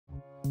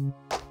Good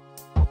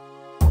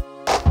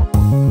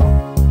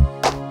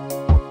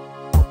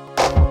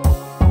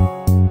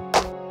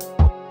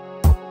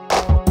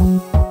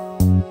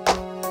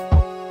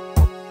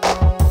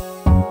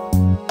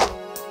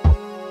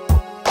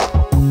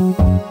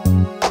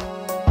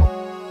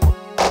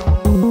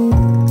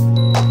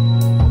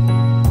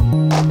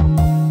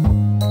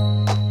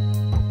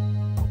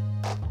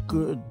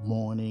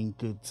morning,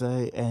 good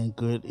day, and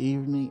good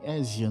evening.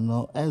 As you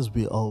know, as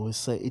we always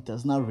say, it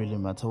does not really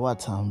matter what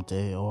time,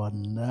 day, or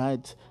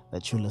night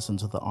that you listen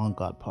to the On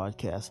God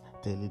podcast,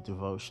 Daily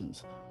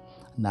Devotions.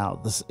 Now,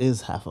 this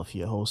is half of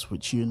your host,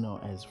 which you know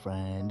as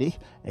Randy,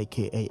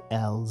 aka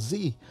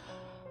LZ.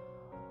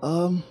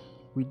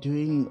 We're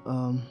doing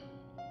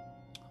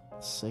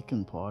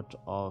second part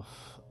of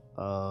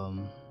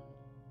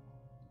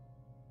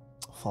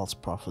false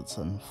prophets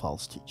and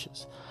false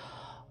teachers.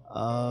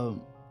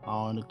 I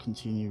want to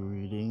continue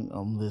reading.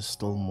 There's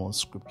still more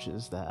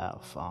scriptures that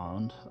I've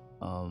found,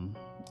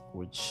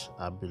 which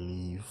I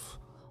believe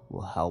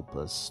will help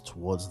us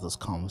towards this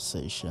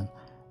conversation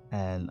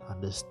and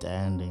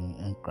understanding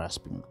and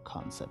grasping the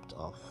concept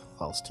of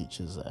false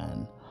teachers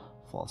and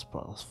false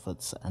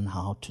prophets and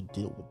how to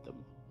deal with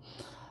them.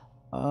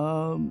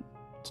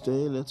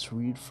 Today, let's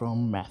read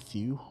from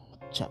Matthew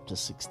chapter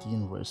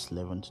 16, verse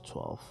 11 to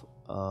 12.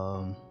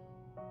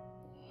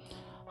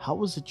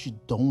 How is it you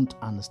don't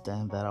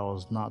understand that I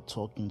was not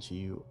talking to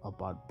you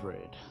about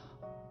bread,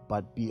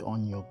 but be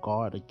on your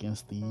guard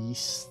against the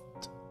yeast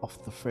of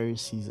the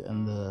Pharisees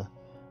and the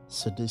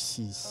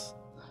Sadducees?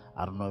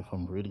 I don't know if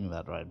I'm reading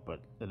that right,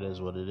 but it is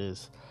what it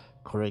is.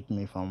 Correct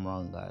me if I'm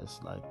wrong, guys.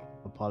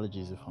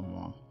 Apologies if I'm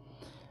wrong.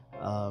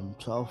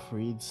 12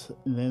 reads,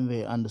 Then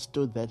they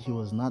understood that he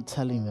was not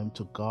telling them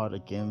to guard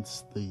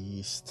against the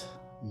yeast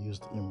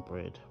used in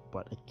bread,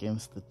 but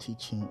against the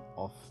teaching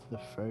of the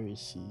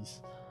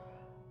Pharisees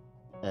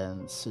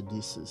and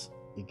Sadducees.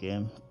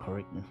 Again,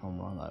 correct me if I'm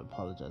wrong. I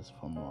apologize if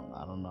I'm wrong.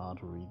 I don't know how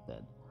to read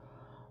that.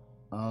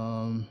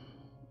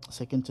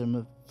 2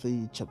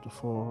 Timothy chapter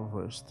 4,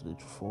 verse 3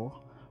 to 4.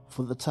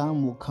 For the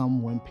time will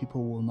come when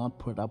people will not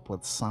put up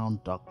with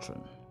sound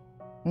doctrine.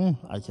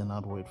 I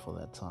cannot wait for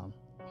that time.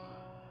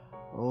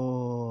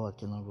 Oh, I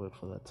cannot wait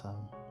for that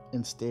time.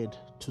 Instead,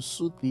 to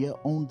suit their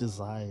own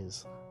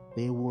desires,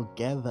 they will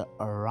gather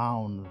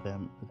around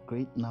them a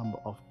great number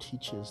of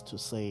teachers to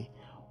say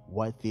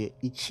what their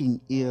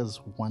itching ears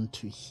want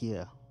to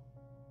hear.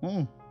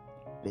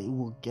 They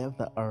will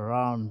gather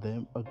around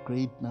them a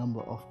great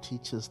number of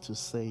teachers to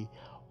say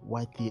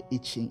what their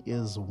itching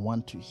ears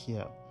want to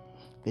hear.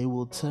 They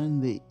will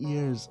turn their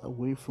ears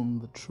away from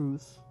the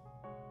truth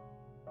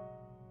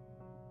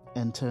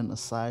and turn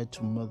aside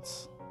to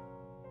myths.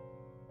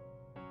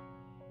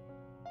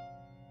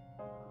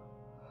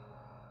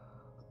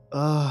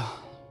 Wow.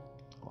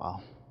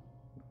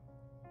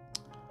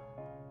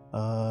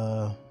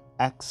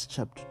 Acts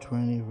chapter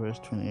 20, verse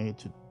 28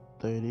 to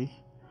 30.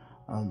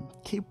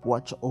 Keep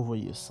watch over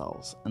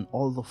yourselves and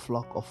all the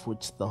flock of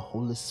which the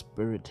Holy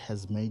Spirit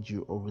has made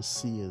you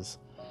overseers.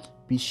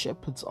 Be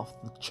shepherds of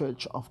the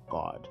church of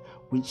God,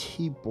 which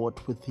he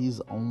bought with his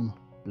own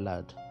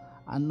blood.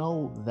 I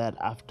know that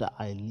after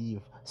I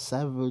leave,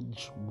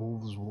 savage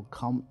wolves will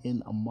come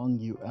in among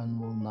you and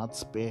will not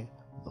spare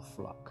the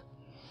flock.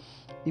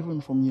 Even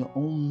from your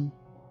own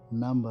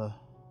number,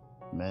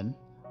 men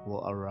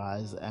will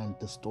arise and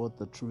distort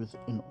the truth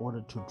in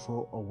order to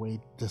draw away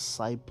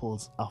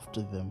disciples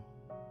after them.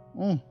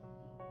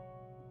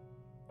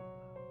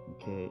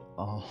 Okay,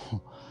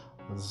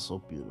 this is so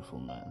beautiful,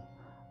 man.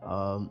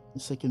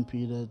 2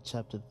 Peter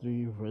chapter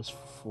 3, verse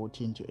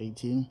 14 to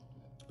 18.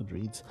 It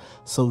reads,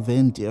 So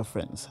then, dear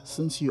friends,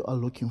 since you are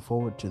looking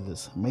forward to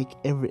this, make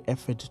every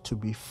effort to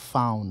be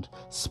found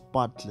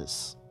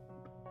spotless,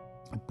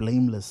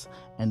 blameless,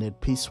 and at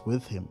peace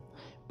with him.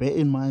 Bear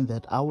in mind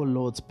that our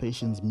Lord's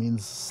patience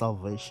means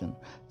salvation,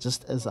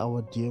 just as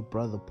our dear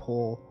brother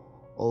Paul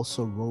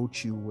also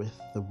wrote you with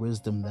the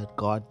wisdom that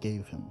God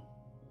gave him.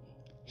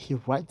 He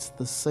writes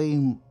the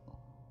same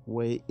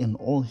way in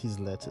all his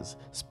letters,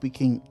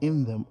 speaking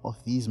in them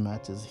of these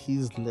matters.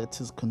 His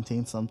letters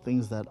contain some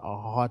things that are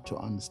hard to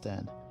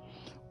understand,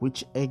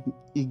 which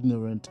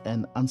ignorant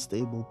and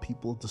unstable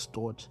people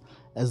distort,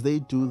 as they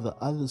do the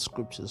other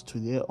scriptures to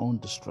their own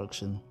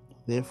destruction.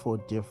 Therefore,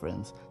 dear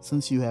friends,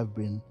 since you have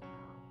been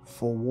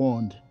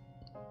forewarned,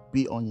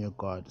 be on your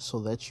guard, so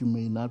that you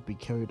may not be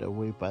carried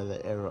away by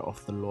the error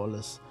of the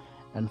lawless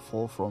and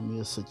fall from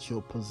your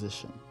secure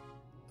position,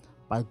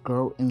 but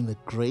grow in the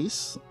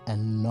grace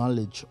and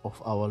knowledge of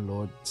our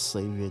Lord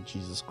Savior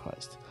Jesus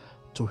Christ.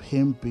 To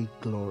him be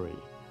glory,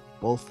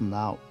 both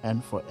now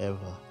and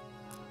forever.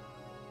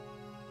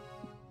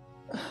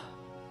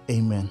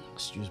 Amen.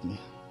 Excuse me.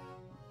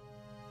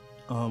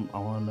 I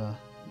wanna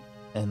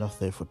end off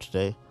there for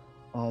today.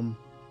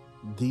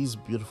 These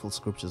beautiful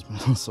scriptures,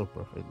 man, are so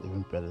perfect,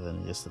 even better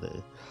than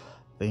yesterday.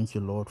 Thank you,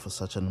 Lord, for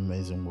such an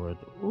amazing word.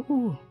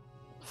 Ooh,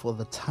 for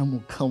the time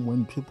will come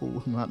when people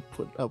will not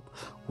put up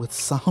with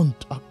sound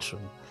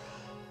doctrine.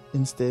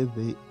 Instead,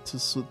 to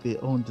suit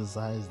their own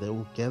desires, they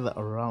will gather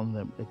around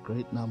them a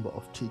great number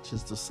of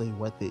teachers to say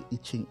what their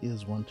itching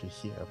ears want to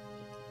hear.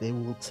 They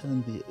will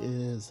turn their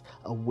ears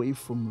away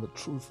from the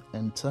truth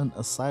and turn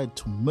aside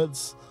to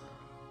myths.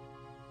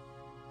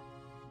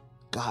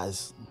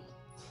 Guys,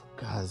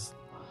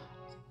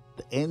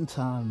 the end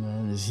time,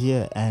 man, is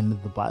here,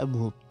 and the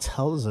Bible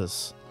tells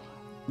us,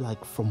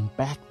 like from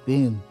back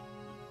then,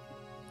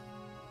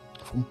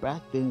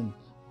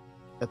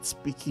 it's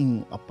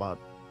speaking about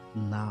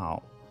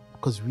now,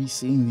 because we're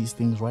seeing these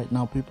things right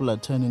now. People are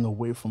turning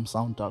away from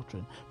sound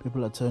doctrine.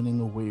 People are turning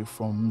away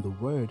from the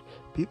word.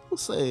 People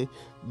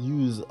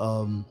use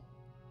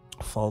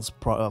false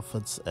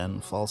prophets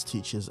and false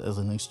teachers as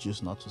an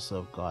excuse not to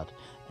serve God.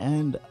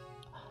 And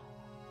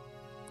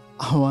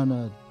I want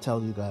to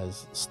tell you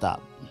guys,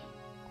 stop,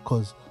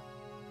 because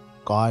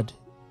God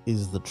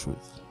is the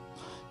truth.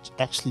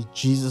 Actually,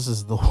 Jesus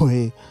is the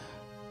way,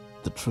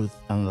 the truth,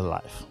 and the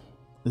life.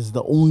 This is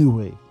the only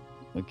way,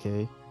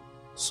 okay?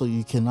 So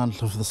you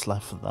cannot live this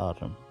life without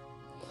him.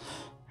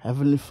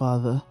 Heavenly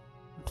Father,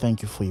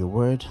 thank you for your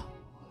word.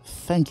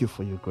 Thank you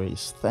for your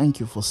grace. Thank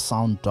you for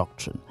sound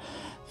doctrine.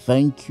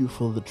 Thank you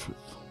for the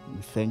truth.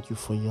 We thank you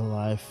for your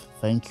life.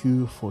 Thank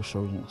you for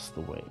showing us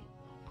the way,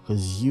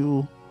 because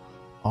you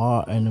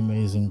are an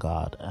amazing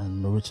God,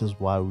 and which is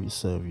why we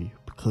serve you,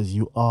 because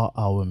you are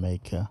our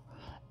maker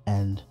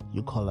and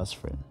you call us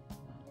friend.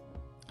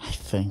 I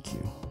thank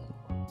you.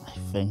 I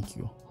thank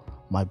you,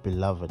 my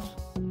beloved.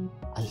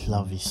 I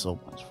love you so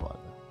much, Father.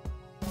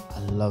 I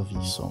love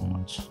you so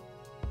much.